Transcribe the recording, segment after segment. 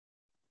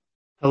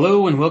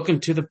Hello and welcome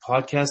to the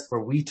podcast where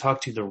we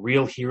talk to the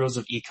real heroes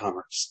of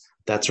e-commerce.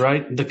 That's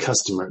right, the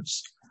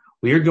customers.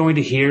 We are going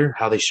to hear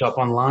how they shop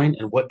online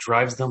and what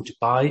drives them to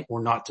buy or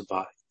not to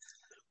buy.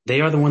 They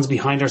are the ones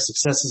behind our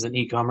successes in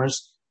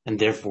e-commerce and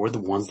therefore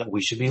the ones that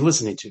we should be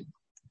listening to.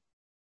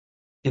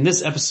 In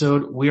this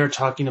episode, we are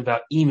talking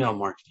about email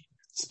marketing,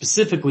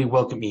 specifically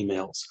welcome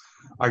emails.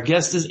 Our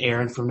guest is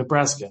Erin from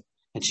Nebraska,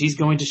 and she's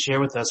going to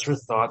share with us her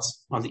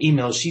thoughts on the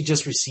emails she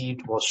just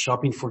received while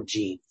shopping for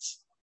jeans.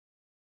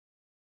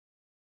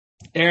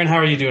 Erin, how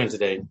are you doing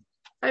today?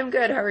 I'm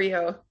good. How are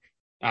you?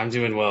 I'm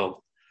doing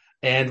well.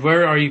 And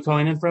where are you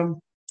calling in from?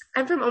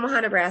 I'm from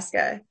Omaha,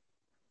 Nebraska.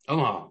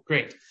 Omaha,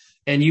 great.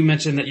 And you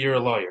mentioned that you're a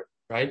lawyer,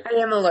 right?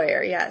 I am a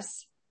lawyer,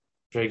 yes.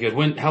 Very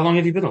good. How long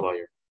have you been a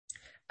lawyer?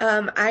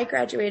 I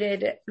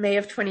graduated May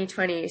of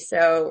 2020,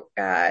 so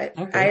I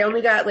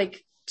only got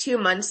like 2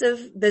 months of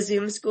the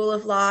Zoom School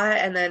of Law,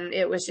 and then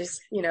it was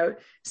just,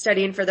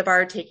 studying for the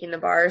bar, taking the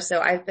bar.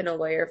 So I've been a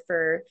lawyer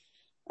for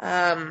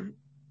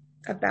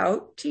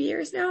about 2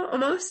 years now,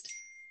 almost.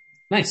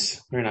 Nice.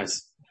 Very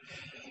nice.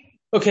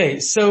 Okay.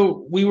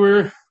 So we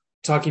were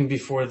talking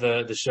before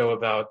the show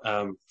about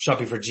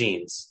shopping for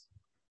jeans.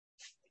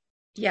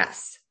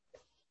 Yes.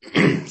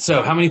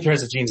 So how many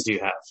pairs of jeans do you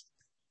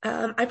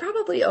have? I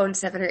probably own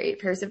 7 or 8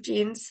 pairs of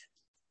jeans.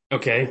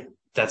 Okay.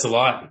 That's a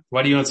lot.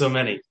 Why do you own so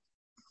many?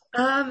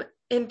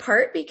 In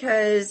part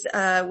because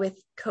with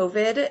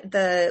COVID,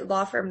 the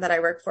law firm that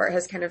I work for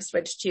has kind of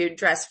switched to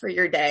dress for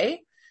your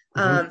day.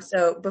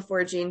 So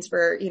before jeans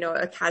were,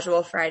 a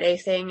casual Friday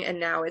thing, and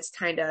now it's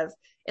kind of,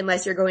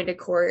 unless you're going to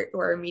court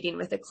or meeting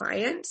with a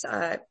client,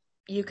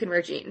 you can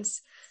wear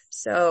jeans.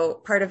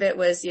 So part of it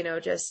was,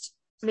 just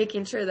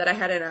making sure that I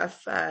had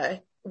enough,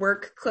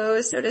 work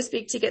clothes, so to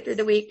speak, to get through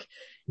the week.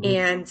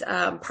 And,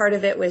 part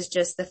of it was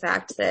just the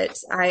fact that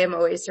I am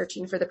always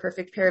searching for the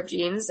perfect pair of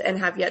jeans and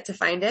have yet to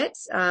find it.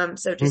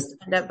 So just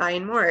end up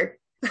buying more.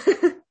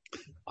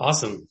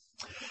 Awesome.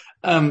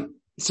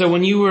 So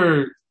when you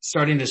were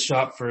starting to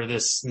shop for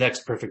this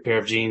next perfect pair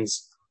of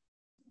jeans,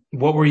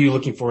 what were you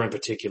looking for in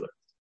particular?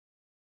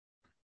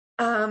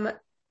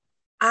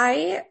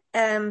 I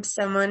am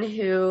someone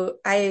who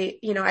I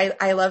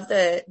love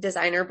the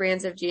designer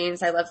brands of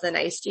jeans. I love the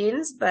nice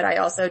jeans, but I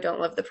also don't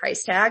love the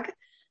price tag.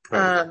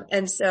 Right.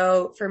 And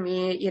so for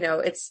me,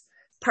 it's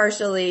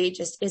partially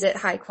just, is it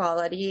high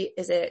quality?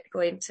 Is it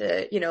going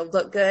to,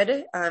 look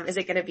good? Is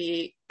it going to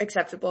be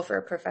acceptable for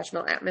a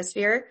professional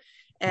atmosphere?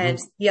 And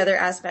the other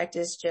aspect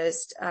is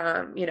just,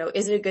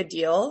 is it a good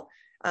deal?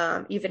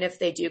 Even if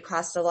they do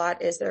cost a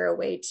lot, is there a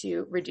way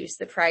to reduce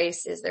the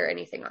price? Is there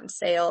anything on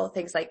sale?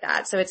 Things like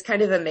that. So it's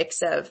kind of a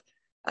mix of,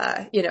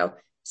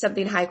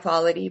 something high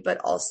quality, but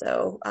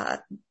also,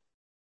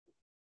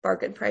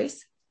 bargain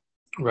price.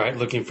 Right.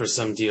 Looking for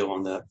some deal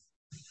on that.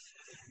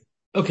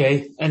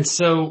 Okay. And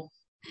so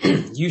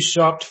you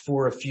shopped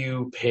for a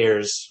few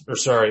brands.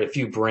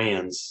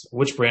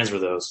 Which brands were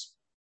those?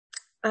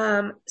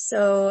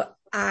 So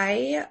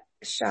I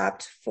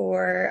shopped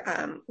for,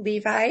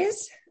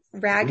 Levi's,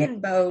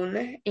 Rag &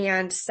 Bone,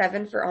 and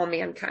 7 for All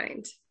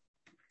Mankind.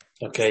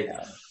 Okay.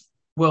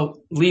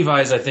 Well,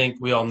 Levi's, I think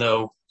we all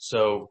know,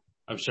 so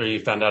I'm sure you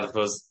found out of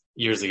those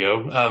years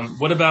ago.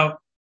 What about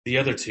the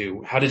other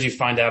two? How did you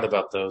find out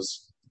about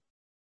those?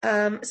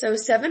 So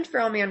 7 for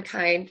All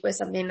Mankind was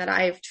something that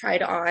I've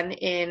tried on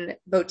in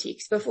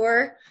boutiques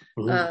before.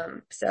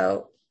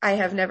 So I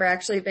have never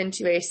actually been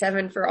to a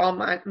 7 for All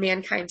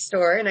Mankind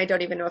store, and I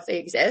don't even know if they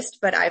exist,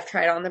 but I've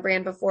tried on the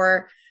brand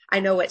before.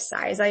 I know what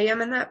size I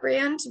am in that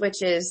brand,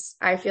 which is,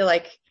 I feel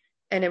like,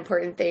 an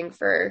important thing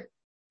for,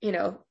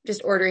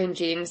 just ordering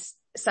jeans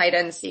sight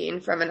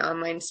unseen from an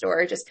online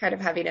store, just kind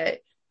of having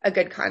a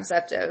good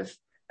concept of,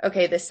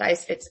 okay, this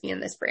size fits me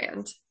in this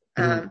brand.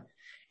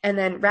 And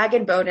then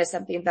Rag & Bone is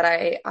something that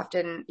I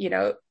often,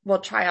 will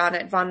try on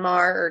at Von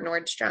Maur or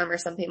Nordstrom or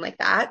something like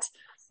that.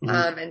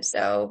 And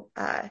so,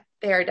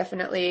 they are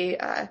definitely,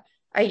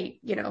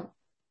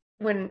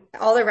 when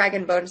all the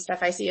Rag & Bone stuff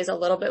I see is a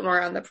little bit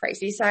more on the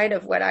pricey side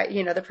of what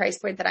the price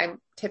point that I'm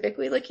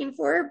typically looking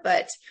for,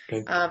 but,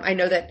 I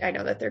know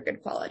that they're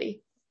good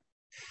quality.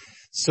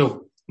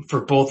 So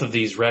for both of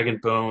these, Rag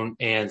 & Bone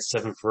and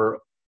 7 for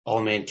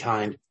All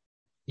Mankind,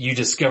 you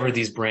discovered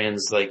these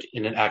brands like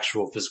in an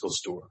actual physical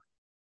store.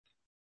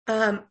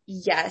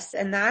 Yes.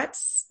 And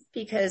that's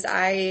because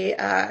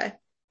I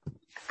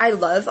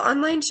love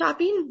online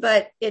shopping,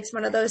 but it's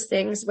one of those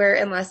things where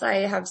unless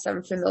I have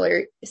some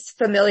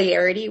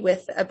familiarity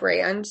with a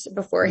brand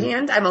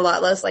beforehand, I'm a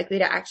lot less likely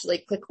to actually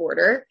click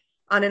order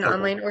on an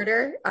online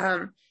order.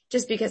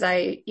 Just because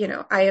I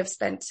have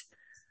spent,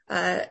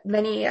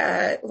 many,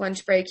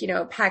 lunch break,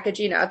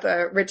 packaging up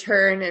a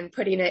return and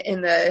putting it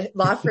in the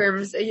law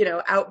firm's,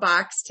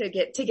 outbox to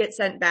get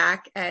sent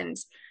back. And,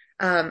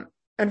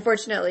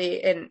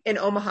 unfortunately in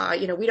Omaha,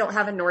 we don't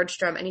have a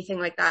Nordstrom, anything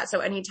like that.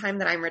 So anytime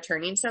that I'm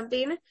returning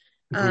something,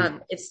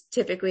 it's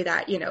typically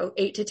that,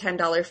 $8 to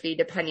 $10 fee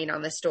depending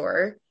on the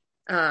store.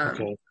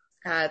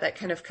 that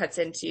kind of cuts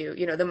into,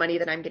 the money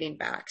that I'm getting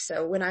back.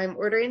 So when I'm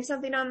ordering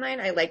something online,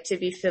 I like to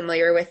be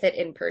familiar with it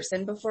in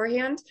person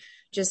beforehand,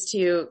 just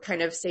to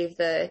kind of save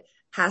the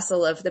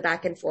hassle of the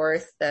back and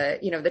forth,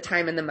 the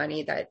time and the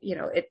money that,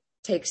 it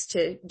takes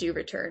to do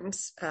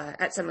returns,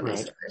 at some of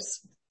these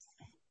stores.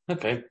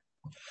 Okay.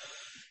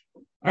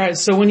 All right.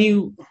 So when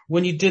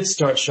you did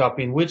start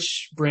shopping,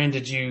 which brand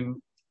did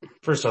you,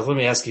 first off, let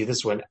me ask you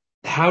this one.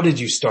 How did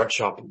you start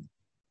shopping?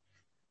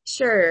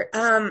 Sure.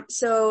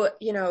 So,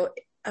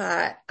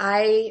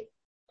 I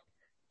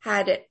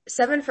had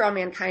 7 for All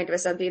Mankind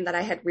was something that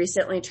I had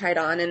recently tried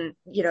on, and,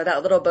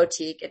 that little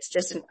boutique, it's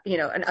just an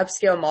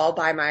upscale mall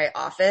by my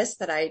office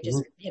that I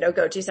just,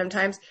 go to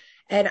sometimes.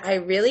 And I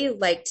really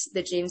liked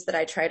the jeans that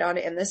I tried on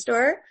in the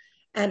store,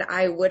 and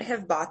I would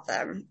have bought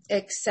them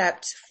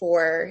except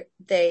for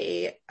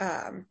I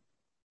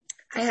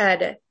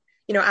had,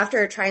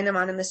 after trying them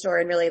on in the store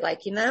and really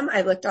liking them,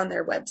 I looked on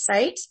their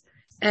website,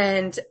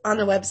 and on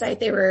the website,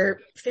 they were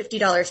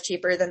 $50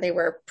 cheaper than they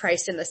were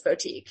priced in this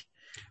boutique.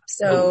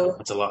 So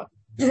that's a lot.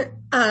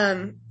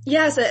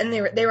 Yeah. So, and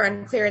they were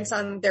on clearance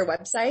on their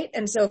website.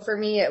 And so for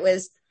me,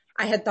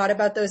 I had thought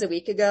about those a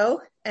week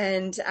ago,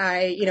 and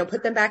I,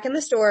 put them back in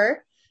the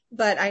store,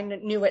 but I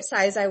knew what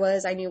size I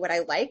was. I knew what I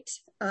liked.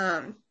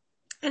 And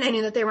I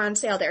knew that they were on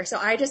sale there. So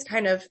I just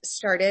kind of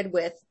started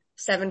with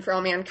 7 for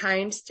All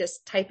Mankind,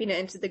 just typing it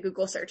into the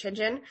Google search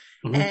engine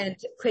and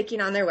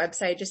clicking on their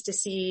website just to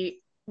see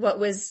what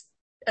was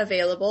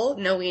available,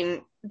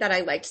 knowing that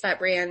I liked that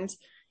brand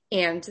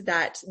and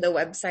that the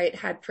website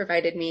had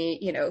provided me,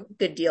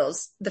 good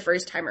deals the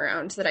first time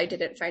around that I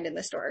didn't find in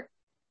the store.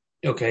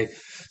 Okay.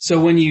 So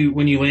when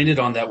you landed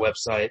on that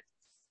website,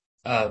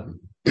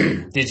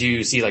 did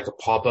you see like a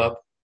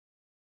pop-up?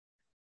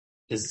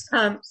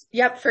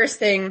 Yep. First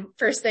thing,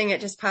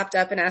 it just popped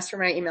up and asked for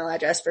my email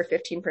address for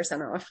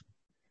 15% off.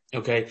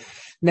 Okay.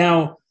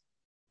 Now,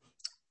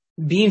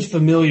 being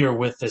familiar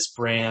with this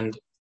brand,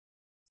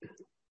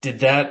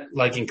 did that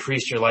like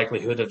increase your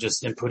likelihood of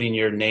just inputting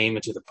your name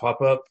into the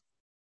pop-up?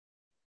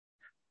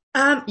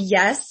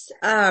 Yes.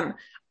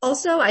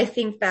 Also, I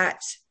think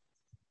that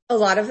a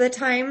lot of the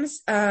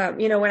times,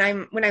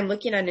 when I'm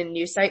looking at a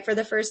news site for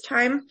the first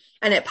time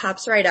and it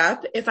pops right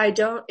up, if I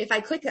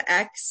click the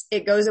X,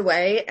 it goes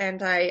away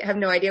and I have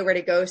no idea where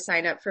to go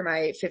sign up for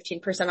my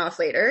 15% off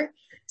later.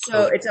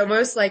 So it's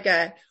almost like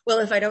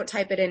if I don't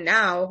type it in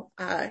now,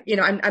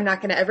 I'm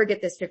not going to ever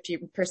get this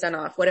 15%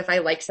 off. What if I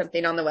like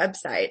something on the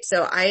website?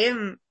 So I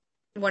am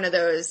one of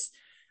those,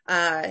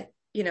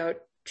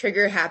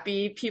 trigger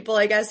happy people,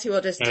 I guess, who will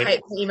just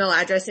type the email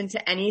address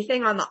into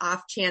anything on the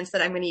off chance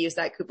that I'm going to use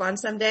that coupon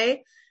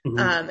someday.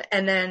 And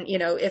then,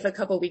 if a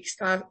couple weeks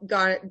have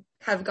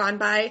gone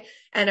by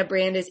and a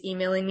brand is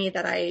emailing me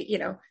that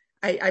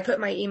I put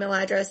my email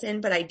address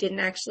in, but I didn't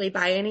actually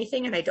buy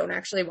anything and I don't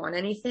actually want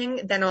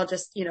anything, then I'll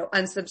just,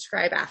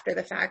 unsubscribe after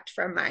the fact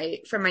from my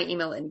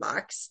email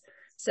inbox.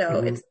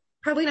 So it's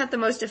probably not the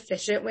most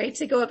efficient way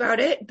to go about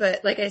it.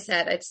 But like I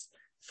said,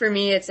 for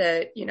me, it's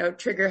a,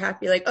 trigger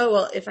happy, like, oh,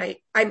 well, if I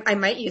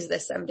might use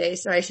this someday,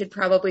 so I should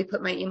probably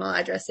put my email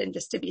address in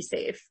just to be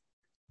safe.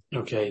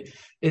 Okay.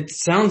 It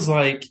sounds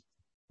like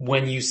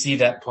when you see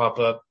that pop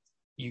up,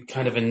 you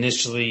kind of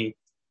initially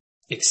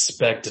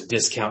expect a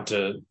discount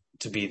to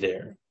be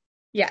there.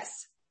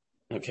 Yes.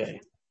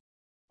 Okay.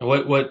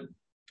 What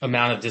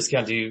amount of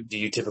discount do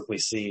you typically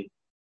see?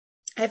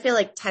 I feel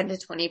like 10 to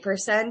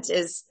 20%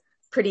 is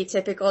pretty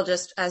typical,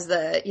 just as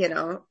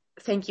the,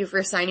 thank you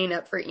for signing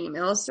up for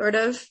emails sort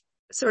of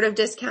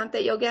discount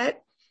that you'll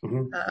get.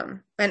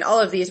 And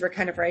all of these were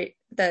kind of right.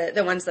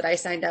 The ones that I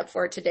signed up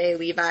for today,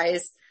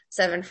 Levi's,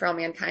 7 for All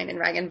Mankind, and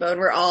Rag & Bone,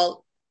 were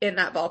all in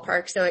that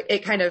ballpark. So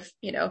it kind of,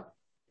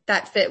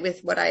 that fit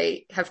with what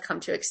I have come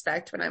to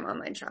expect when I'm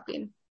online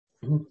shopping.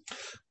 Well,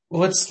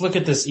 let's look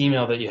at this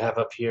email that you have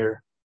up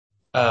here.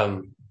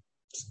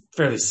 It's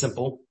fairly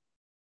simple.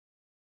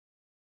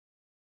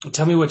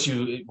 Tell me what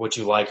you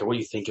like or what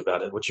you think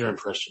about it. What's your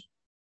impression?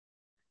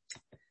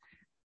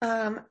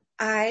 The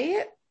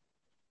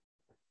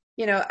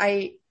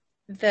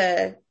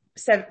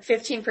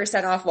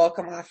 15% off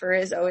welcome offer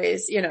is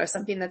always,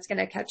 something that's going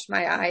to catch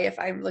my eye if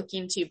I'm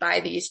looking to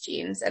buy these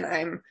jeans, and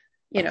I'm,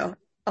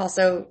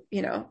 also,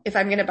 if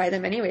I'm going to buy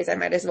them anyways, I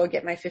might as well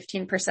get my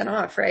 15%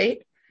 off, right?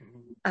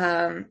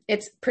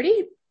 It's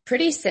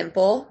pretty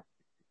simple,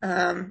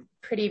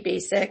 pretty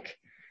basic.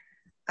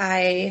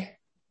 I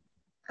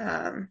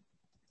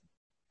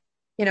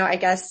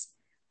guess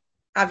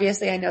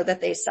obviously I know that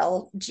they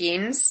sell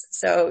jeans.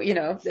 So,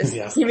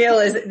 this email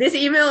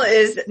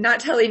is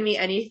not telling me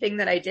anything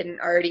that I didn't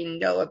already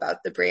know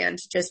about the brand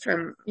just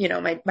from,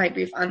 my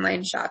brief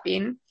online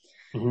shopping.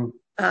 And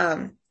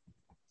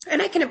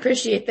I can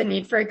appreciate the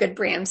need for a good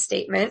brand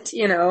statement,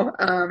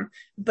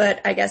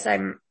 but I guess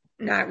I'm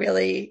not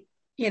really,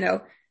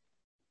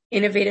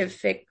 innovative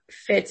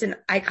fits and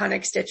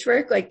iconic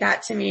stitchwork like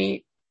that to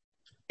me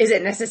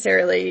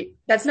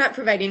that's not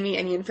providing me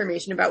any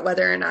information about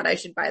whether or not I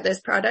should buy this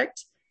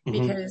product,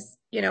 because,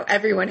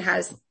 everyone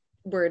has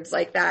words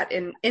like that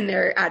in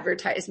their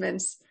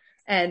advertisements.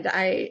 And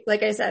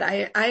like I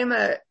said, I'm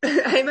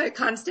I'm a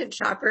constant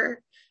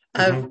shopper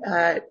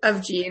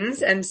of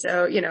jeans. And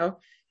so,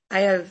 I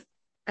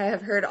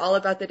have heard all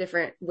about the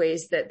different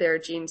ways that their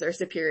jeans are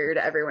superior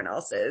to everyone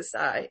else's.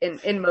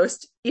 In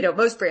most,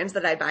 most brands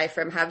that I buy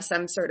from have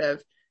some sort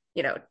of,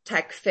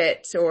 tech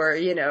fit or,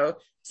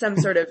 some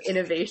sort of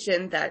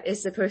innovation that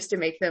is supposed to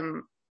make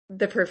them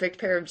the perfect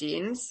pair of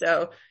jeans.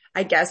 So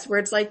I guess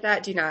words like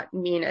that do not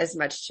mean as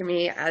much to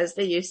me as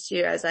they used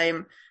to, as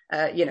I'm,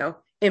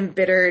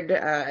 embittered,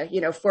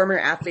 former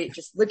athlete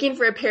just looking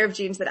for a pair of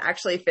jeans that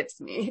actually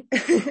fits me.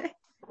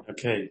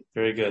 Okay.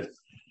 Very good.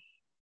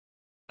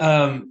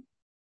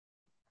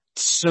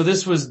 So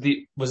this was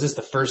this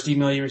the first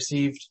email you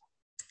received?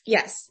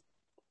 Yes.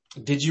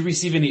 Did you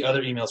receive any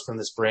other emails from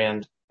this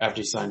brand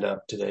after you signed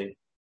up today?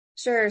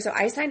 Sure. So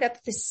I signed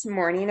up this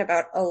morning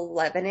about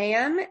 11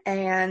 a.m.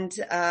 and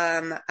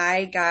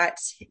I got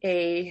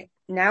a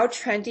now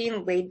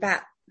trending laid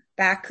back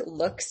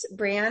looks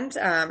brand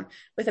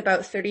with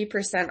about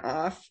 30%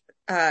 off,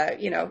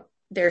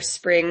 their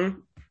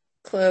spring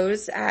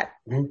clothes at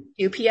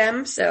 2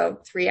 p.m. So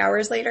 3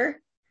 hours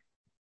later.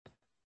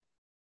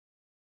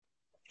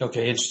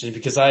 Okay, interesting,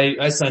 because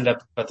I signed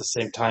up at the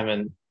same time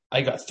and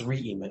I got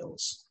 3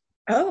 emails.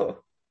 Oh.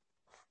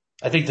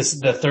 I think the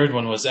third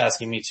one was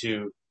asking me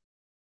to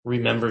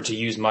remember to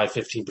use my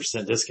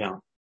 15%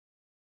 discount.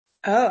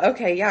 Oh,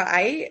 okay.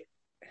 Yeah,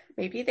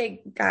 maybe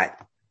they got,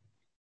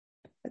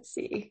 let's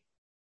see.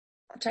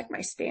 I'll check my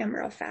spam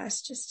real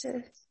fast just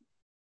to.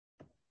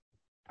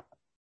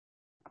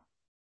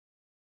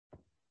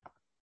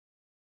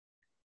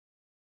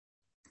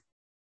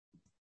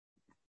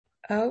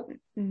 Oh,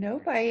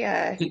 nope.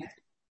 I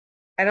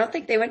don't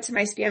think they went to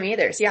my spam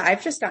either. So yeah,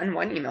 I've just gotten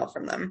 1 email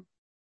from them.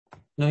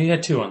 No, you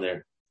had 2 on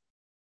there.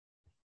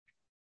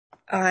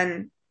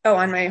 On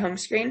my home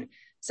screen.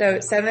 So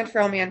 7 for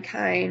All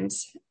Mankind.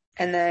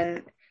 And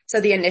then, so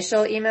the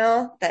initial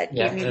email that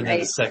gave me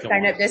my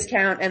sign up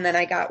discount. And then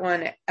I got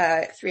one,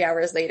 3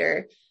 hours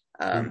later,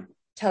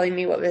 telling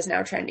me what was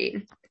now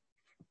trending.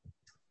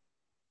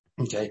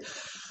 Okay.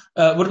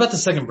 What about the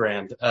second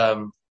brand,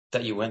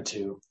 that you went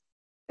to?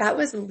 That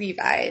was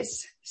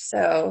Levi's.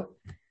 So,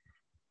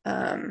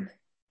 okay.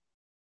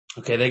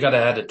 They got to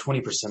add a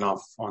 20%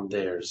 off on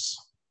theirs.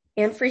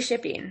 And free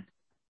shipping.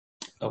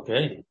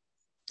 Okay.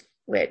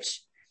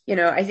 Which,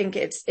 I think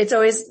it's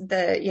always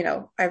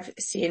I've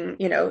seen,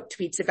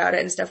 tweets about it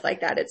and stuff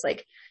like that. It's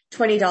like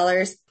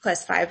 $20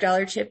 plus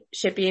 $5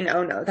 shipping.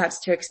 Oh no, that's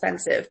too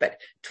expensive. But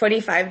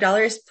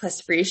 $25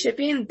 plus free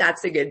shipping,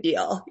 that's a good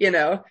deal,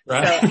 Right.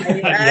 So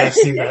Yeah, I've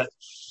seen that.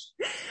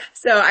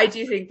 So I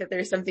do think that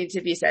there's something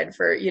to be said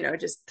for,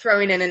 just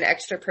throwing in an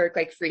extra perk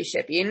like free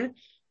shipping.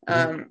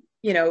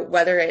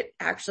 Whether it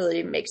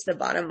actually makes the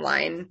bottom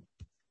line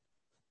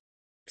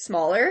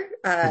smaller,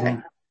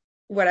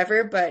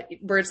 whatever, but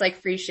words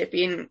like free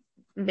shipping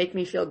make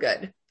me feel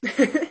good.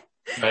 Right.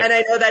 And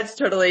I know that's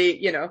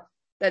totally,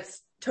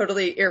 that's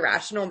totally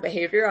irrational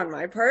behavior on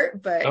my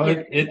part, but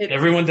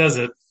everyone does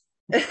it.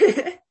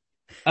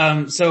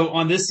 So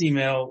on this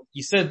email,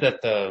 you said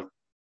that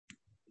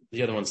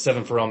the other one,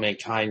 7 for All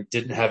Mankind,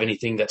 didn't have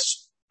anything that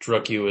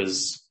struck you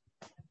as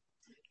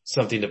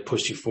something to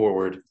push you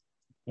forward.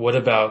 What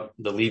about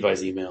the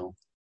Levi's email?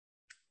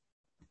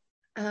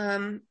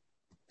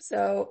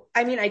 So,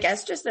 I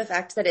guess just the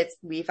fact that it's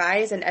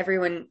Levi's and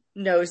everyone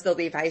knows the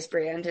Levi's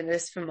brand and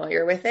is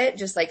familiar with it,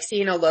 just like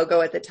seeing a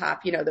logo at the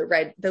top,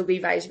 the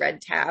Levi's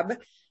red tab.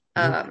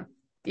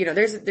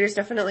 There's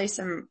definitely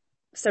some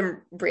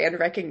brand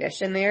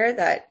recognition there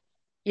that,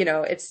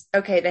 it's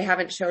okay. They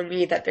haven't shown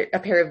me that they're a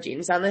pair of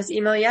jeans on this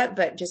email yet,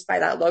 but just by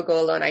that logo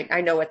alone, I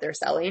know what they're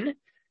selling.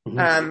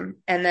 And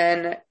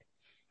then,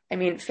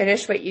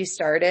 finish what you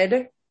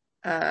started.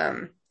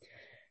 Add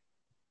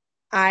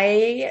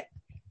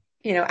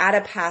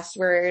a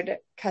password,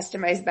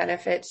 customize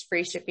benefits,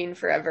 free shipping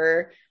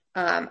forever.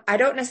 I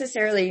don't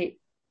necessarily,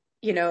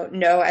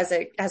 know as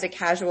a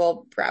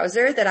casual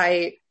browser that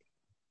I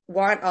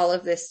want all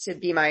of this to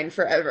be mine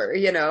forever,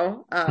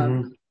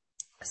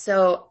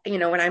 So,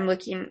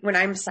 when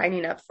I'm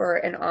signing up for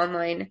an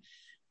online,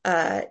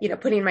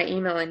 putting my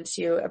email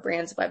into a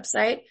brand's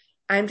website,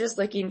 I'm just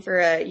looking for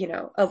a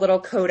little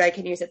code I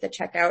can use at the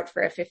checkout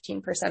for a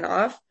 15%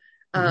 off.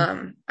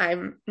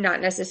 I'm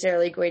not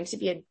necessarily going to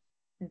be a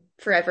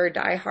forever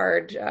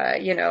diehard,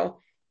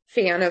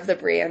 fan of the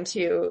brand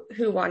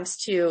who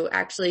wants to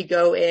actually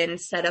go in,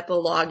 set up a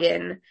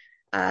login,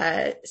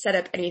 set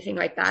up anything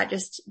like that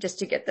just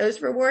to get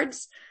those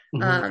rewards.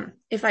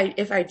 If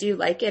I do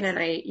like it and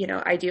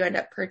I do end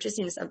up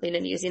purchasing something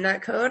and using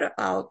that code,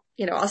 I'll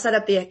set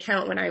up the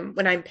account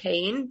when I'm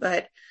paying,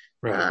 but,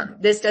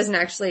 this doesn't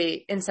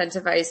actually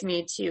incentivize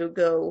me to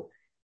go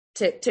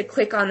to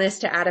click on this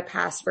to add a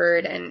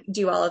password and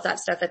do all of that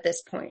stuff at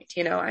this point.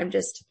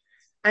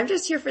 I'm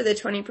just here for the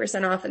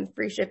 20% off and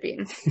free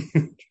shipping.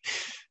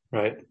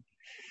 Right.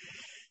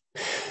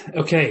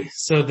 Okay.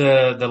 So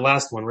the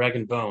last one, Rag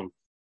and Bone.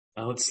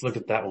 Let's look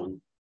at that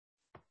one.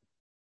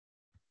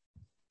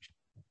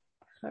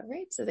 All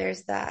right. So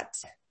there's that.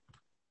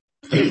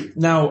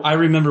 Now, I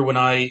remember when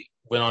I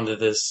went onto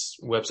this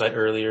website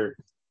earlier.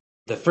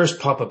 The first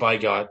pop-up I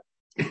got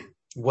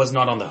was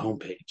not on the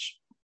homepage.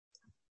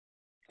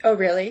 Oh,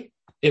 really?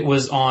 It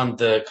was on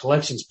the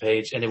collections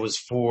page, and it was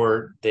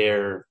for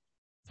their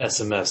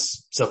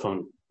SMS cell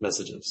phone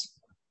messages.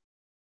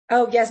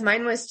 Oh, yes,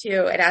 mine was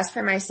too. It asked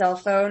for my cell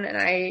phone and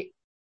I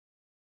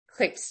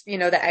clicked,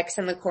 the X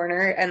in the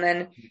corner and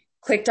then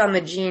clicked on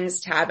the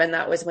jeans tab. And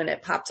that was when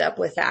it popped up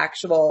with the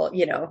actual,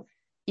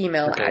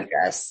 email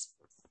address.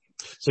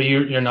 So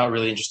you're not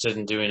really interested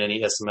in doing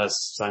any SMS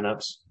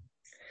signups?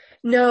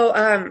 No,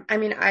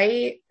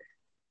 the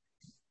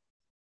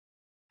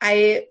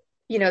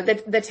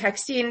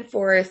texting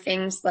for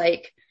things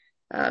like,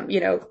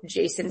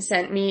 Jason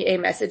sent me a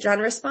message on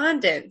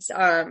Respondent.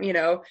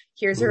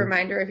 Here's a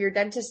reminder of your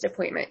dentist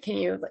appointment. Can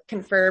you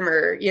confirm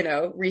or,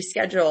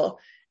 reschedule?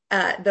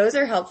 Those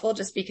are helpful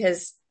just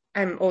because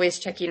I'm always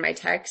checking my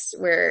texts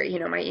where,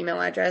 my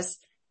email address,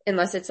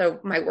 unless it's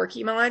my work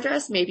email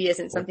address, maybe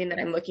isn't something that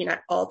I'm looking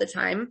at all the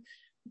time.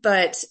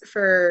 But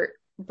for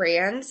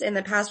brands in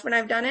the past when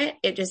I've done it,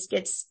 it just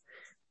gets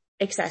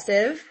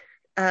excessive.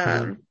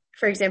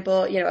 For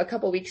example, a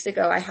couple weeks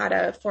ago, I had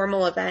a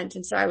formal event.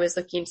 And so I was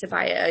looking to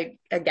buy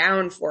a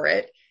gown for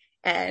it.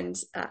 And,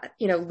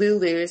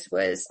 Lulu's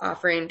was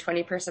offering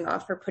 20%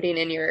 off for putting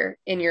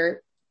in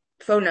your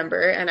phone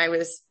number. And I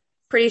was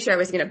pretty sure I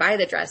was going to buy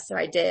the dress. So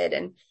I did.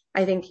 And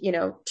I think,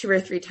 2 or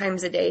 3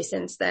 times a day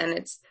since then,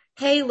 it's,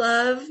 hey,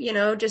 love,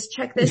 just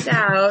check this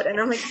out. And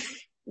I'm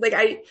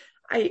like,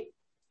 I,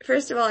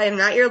 first of all, I am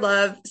not your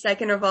love.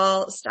 Second of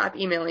all, stop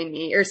emailing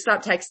me or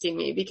stop texting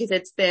me because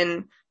it's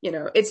been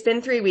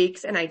 3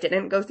 weeks and I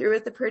didn't go through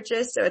with the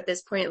purchase. So at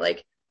this point,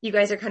 like you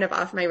guys are kind of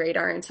off my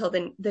radar until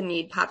the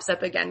need pops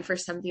up again for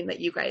something that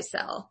you guys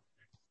sell.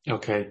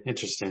 Okay.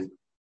 Interesting.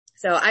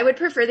 So I would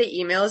prefer the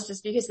emails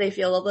just because they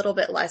feel a little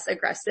bit less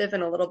aggressive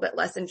and a little bit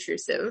less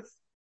intrusive.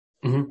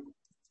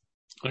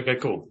 Mm-hmm. Okay,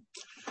 cool.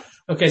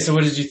 Okay. So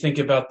what did you think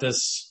about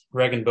this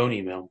rag and bone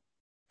email?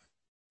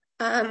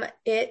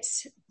 It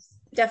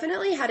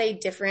definitely had a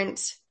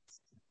different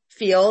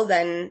feel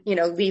than,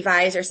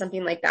 Levi's or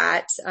something like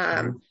that.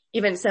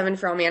 Even 7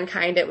 for All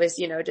Mankind, it was,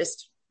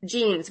 just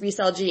jeans. We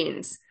sell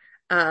jeans.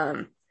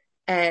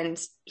 And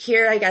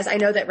here, I guess, I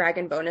know that rag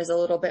and bone is a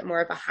little bit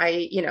more of a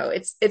high,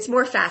 it's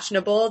more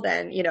fashionable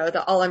than,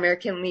 the All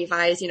American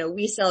Levi's,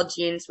 we sell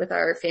jeans with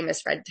our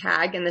famous red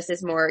tag. And this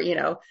is more,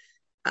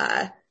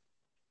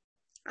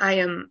 I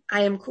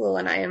am cool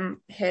and I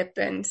am hip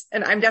and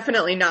I'm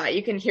definitely not.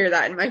 You can hear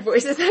that in my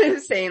voice as I'm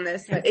saying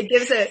this, but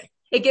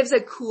it gives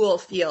a cool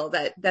feel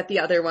that the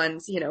other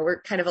ones,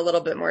 were kind of a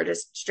little bit more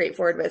just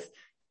straightforward with,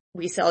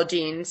 we sell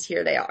jeans,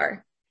 here they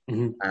are.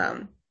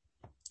 Mm-hmm.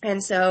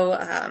 And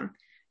so,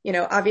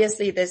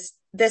 obviously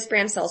this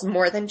brand sells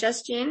more than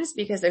just jeans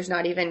because there's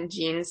not even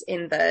jeans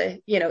in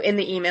the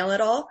email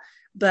at all.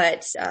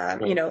 But,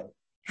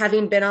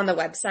 having been on the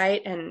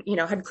website and,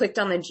 had clicked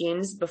on the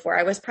jeans before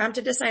I was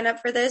prompted to sign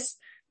up for this,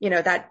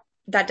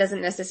 that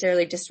doesn't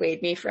necessarily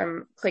dissuade me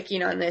from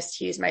clicking on this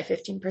to use my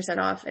 15%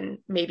 off and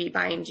maybe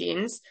buying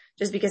jeans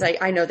just because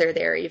I know they're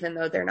there, even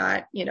though they're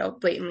not,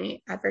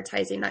 blatantly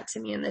advertising that to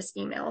me in this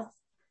email.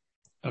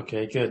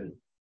 Okay, good.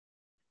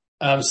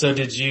 So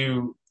did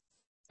you,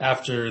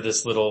 after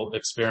this little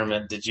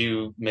experiment, did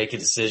you make a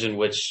decision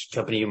which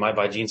company you might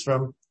buy jeans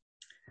from?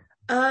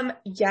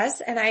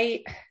 Yes. And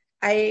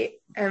I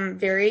am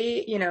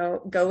very,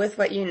 go with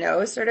what you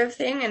know sort of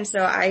thing. And so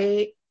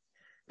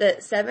the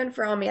 7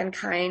 for All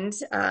Mankind,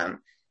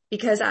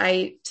 because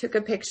I took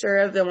a picture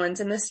of the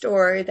ones in the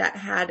store that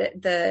had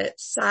the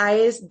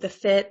size, the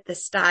fit, the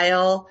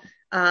style,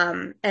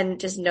 and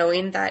just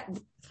knowing that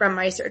from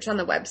my search on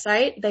the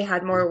website, they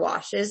had more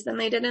washes than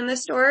they did in the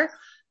store.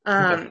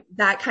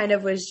 That kind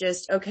of was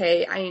just,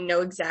 okay, I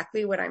know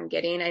exactly what I'm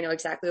getting. I know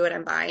exactly what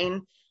I'm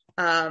buying.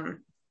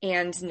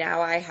 And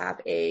now I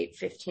have a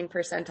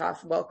 15%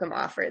 off welcome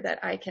offer that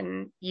I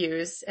can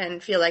use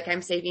and feel like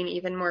I'm saving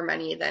even more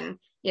money than,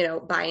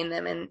 buying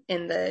them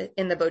in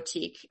the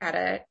boutique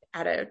at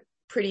a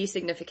pretty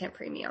significant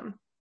premium.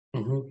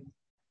 Mm-hmm.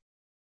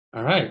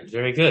 All right.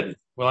 Very good.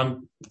 Well,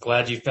 I'm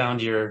glad you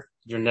found your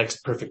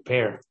next perfect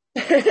pair.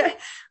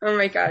 Oh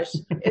my gosh.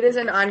 It is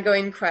an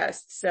ongoing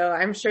quest. So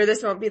I'm sure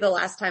this won't be the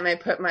last time I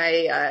put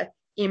my,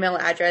 email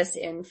address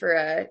in for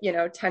a,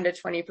 10 to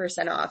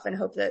 20% off and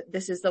hope that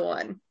this is the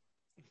one.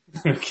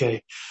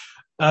 Okay.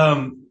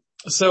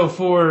 So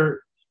for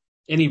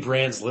any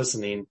brands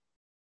listening,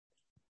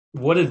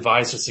 what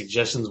advice or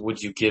suggestions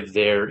would you give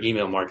their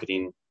email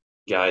marketing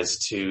guys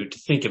to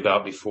think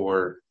about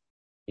before,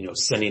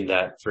 sending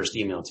that first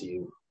email to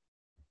you?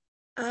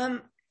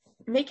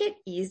 Make it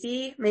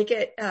easy, make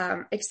it,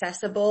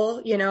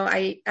 accessible.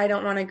 I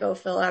don't want to go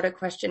fill out a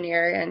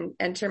questionnaire and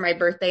enter my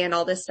birthday and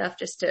all this stuff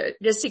just to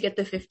get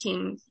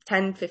the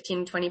 10,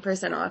 15,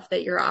 20% off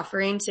that you're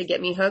offering to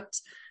get me hooked.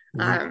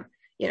 Mm-hmm.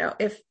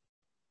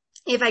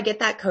 If I get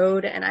that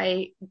code and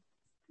I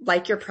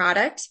like your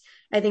product,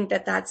 I think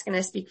that that's going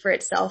to speak for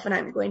itself, and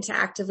I'm going to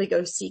actively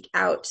go seek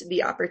out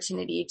the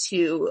opportunity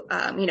to,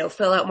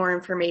 fill out more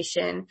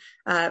information,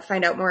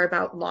 find out more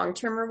about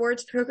long-term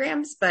rewards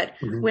programs. But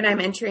when I'm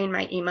entering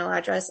my email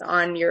address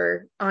on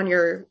your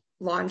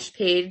launch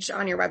page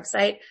on your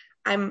website,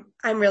 I'm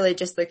really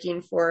just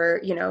looking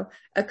for,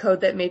 a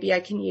code that maybe I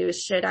can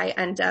use should I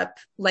end up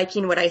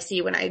liking what I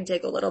see when I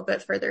dig a little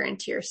bit further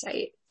into your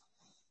site.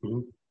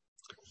 Mm-hmm.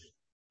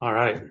 All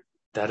right.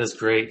 That is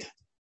great.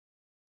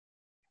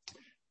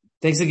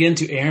 Thanks again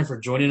to Erin for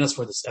joining us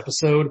for this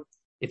episode.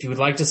 If you would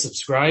like to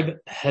subscribe,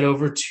 head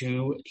over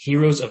to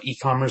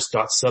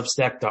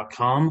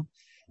heroesofecommerce.substack.com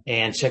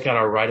and check out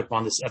our write-up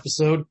on this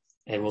episode,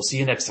 and we'll see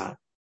you next time.